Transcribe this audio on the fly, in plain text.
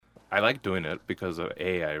I like doing it because I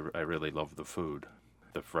really love the food,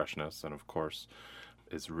 the freshness, and of course,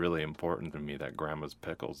 it's really important to me that Grandma's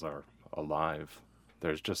pickles are alive.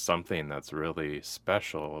 There's just something that's really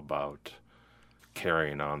special about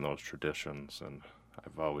carrying on those traditions, and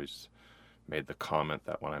I've always made the comment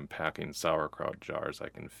that when I'm packing sauerkraut jars, I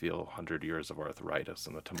can feel 100 years of arthritis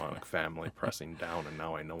in the Tamanic family pressing down, and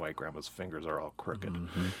now I know why Grandma's fingers are all crooked.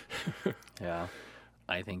 Mm-hmm. Yeah,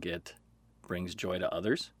 I think it brings joy to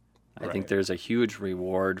others. I Right. think there's a huge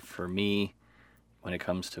reward for me when it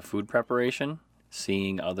comes to food preparation,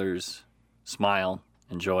 seeing others smile,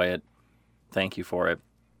 enjoy it, thank you for it,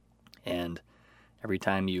 and every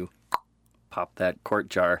time you pop that quart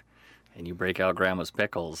jar and you break out Grandma's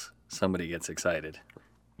pickles, somebody gets excited.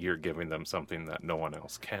 You're giving them something that no one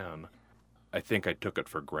else can. I think I took it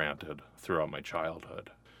for granted throughout my childhood.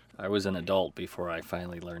 I was an adult before I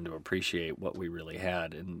finally learned to appreciate what we really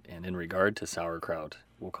had. And in regard to sauerkraut,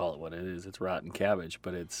 we'll call it what it is. It's rotten cabbage,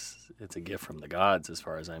 but it's a gift from the gods as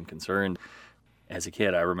far as I'm concerned. As a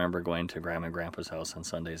kid, I remember going to Grandma and Grandpa's house on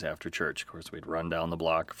Sundays after church. Of course, we'd run down the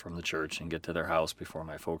block from the church and get to their house before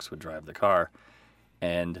my folks would drive the car.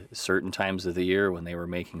 And certain times of the year when they were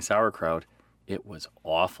making sauerkraut, it was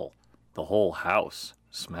awful. The whole house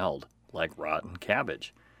smelled like rotten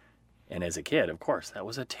cabbage. And as a kid, of course, that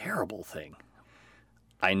was a terrible thing.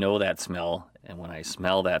 I know that smell, and when I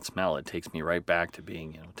smell that smell, it takes me right back to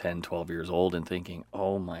being 10, 12 years old and thinking,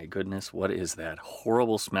 oh my goodness, what is that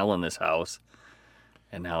horrible smell in this house?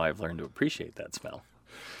 And now I've learned to appreciate that smell.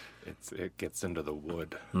 It gets into the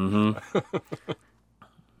wood. Mm-hmm.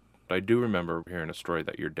 I do remember hearing a story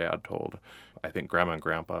that your dad told. I think Grandma and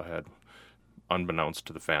Grandpa had, unbeknownst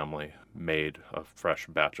to the family, made a fresh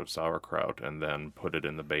batch of sauerkraut and then put it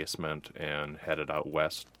in the basement and headed out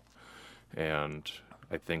west. And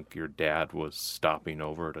I think your dad was stopping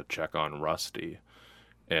over to check on Rusty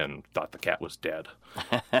and thought the cat was dead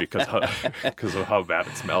because of how bad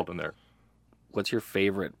it smelled in there. What's your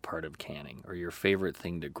favorite part of canning or your favorite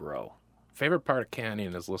thing to grow? Favorite part of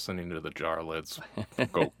canning is listening to the jar lids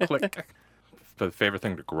go click. The favorite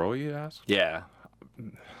thing to grow, you ask? Yeah.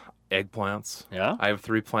 Eggplants. Yeah? I have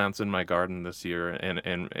 3 plants in my garden this year,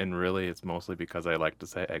 and really it's mostly because I like to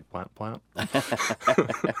say eggplant plant.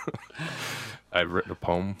 I've written a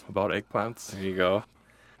poem about eggplants. There you go.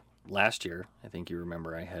 Last year, I think you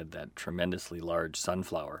remember, I had that tremendously large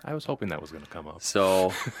sunflower. I was hoping that was going to come up.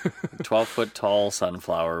 So, 12-foot tall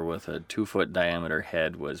sunflower with a 2-foot diameter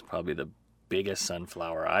head was probably the biggest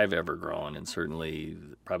sunflower I've ever grown, and certainly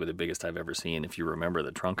probably the biggest I've ever seen. If you remember,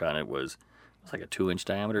 the trunk on it was like a 2-inch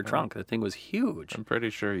diameter trunk. The thing was huge. I'm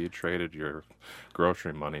pretty sure you traded your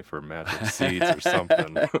grocery money for magic seeds or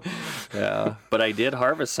something. Yeah. But I did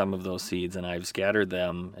harvest some of those seeds, and I've scattered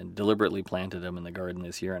them and deliberately planted them in the garden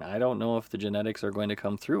this year. And I don't know if the genetics are going to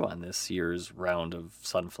come through on this year's round of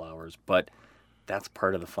sunflowers, but that's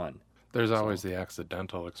part of the fun. There's always the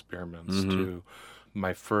accidental experiments, too.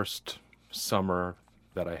 My first summer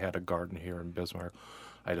that I had a garden here in Bismarck,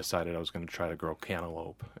 I decided I was going to try to grow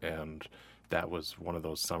cantaloupe, and that was one of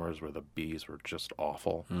those summers where the bees were just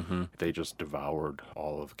awful. They just devoured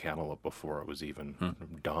all of the cantaloupe before it was even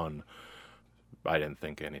done. I didn't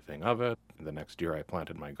think anything of it. The next year I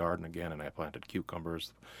planted my garden again, and I planted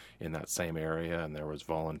cucumbers in that same area, and there was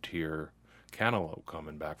volunteer cantaloupe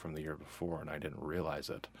coming back from the year before, and I didn't realize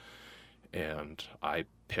it. And I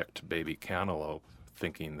picked baby cantaloupe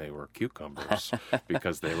thinking they were cucumbers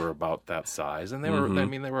because they were about that size, and they were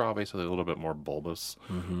they were obviously a little bit more bulbous,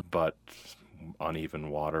 but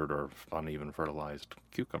uneven watered or uneven fertilized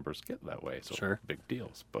cucumbers get that way, so Sure. big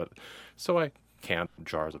deals. But so I canned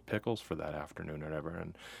jars of pickles for that afternoon or whatever,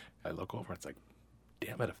 and I look over and it's like,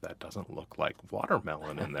 damn it if that doesn't look like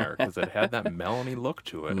watermelon in there, because it had that melony look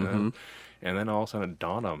to it. And then all of a sudden it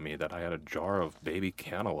dawned on me that I had a jar of baby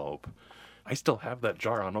cantaloupe. I still have that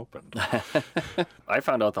jar unopened. I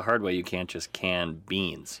found out the hard way you can't just can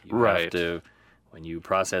beans. You Right. have to, when you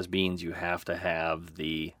process beans, you have to have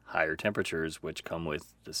the higher temperatures, which come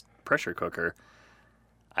with this pressure cooker.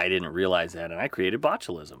 I didn't realize that, and I created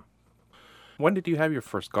botulism. When did you have your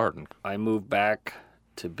first garden? I moved back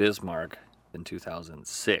to Bismarck in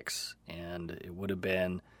 2006, and it would have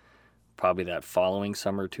been probably that following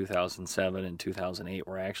summer, 2007 and 2008,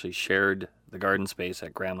 where I actually shared the garden space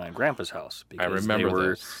at Grandma and Grandpa's house. I remember they were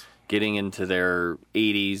this. getting into their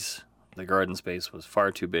 80s. The garden space was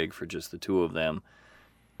far too big for just the two of them.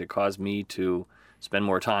 It caused me to spend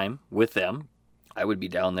more time with them. I would be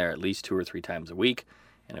down there at least 2 or 3 times a week.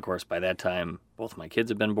 And of course, by that time, both my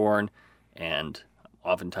kids had been born, and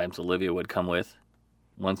oftentimes Olivia would come with.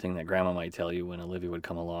 One thing that Grandma might tell you, when Olivia would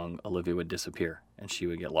come along, Olivia would disappear, and she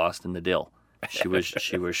would get lost in the dill. She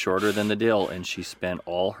was shorter than the dill, and she spent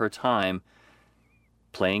all her time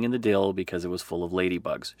playing in the dill because it was full of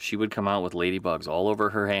ladybugs. She would come out with ladybugs all over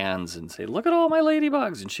her hands and say, "Look at all my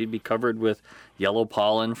ladybugs!" And she'd be covered with yellow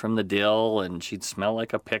pollen from the dill, and she'd smell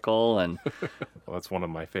like a pickle. And Well, that's one of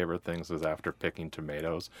my favorite things is after picking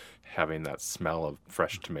tomatoes, having that smell of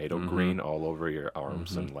fresh tomato green all over your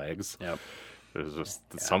arms and legs. Yep. There's just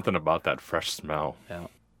something about that fresh smell. Yeah.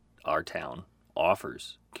 Our town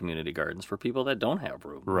offers community gardens for people that don't have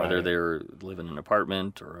room, Right. whether they're live in an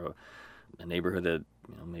apartment or a neighborhood that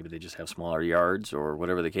maybe they just have smaller yards or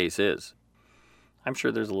whatever the case is. I'm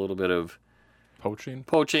sure there's a little bit of Poaching?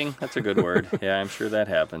 poaching. That's a good word. Yeah, I'm sure that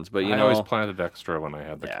happens. But I always planted extra when I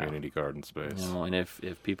had the Yeah. community garden space. and if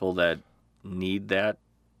people that need that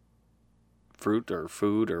fruit or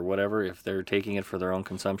food or whatever, if they're taking it for their own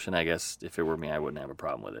consumption, I guess if it were me, I wouldn't have a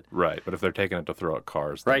problem with it. Right, but if they're taking it to throw at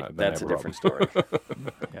cars, Right, then I that's a have different story.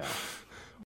 Yeah.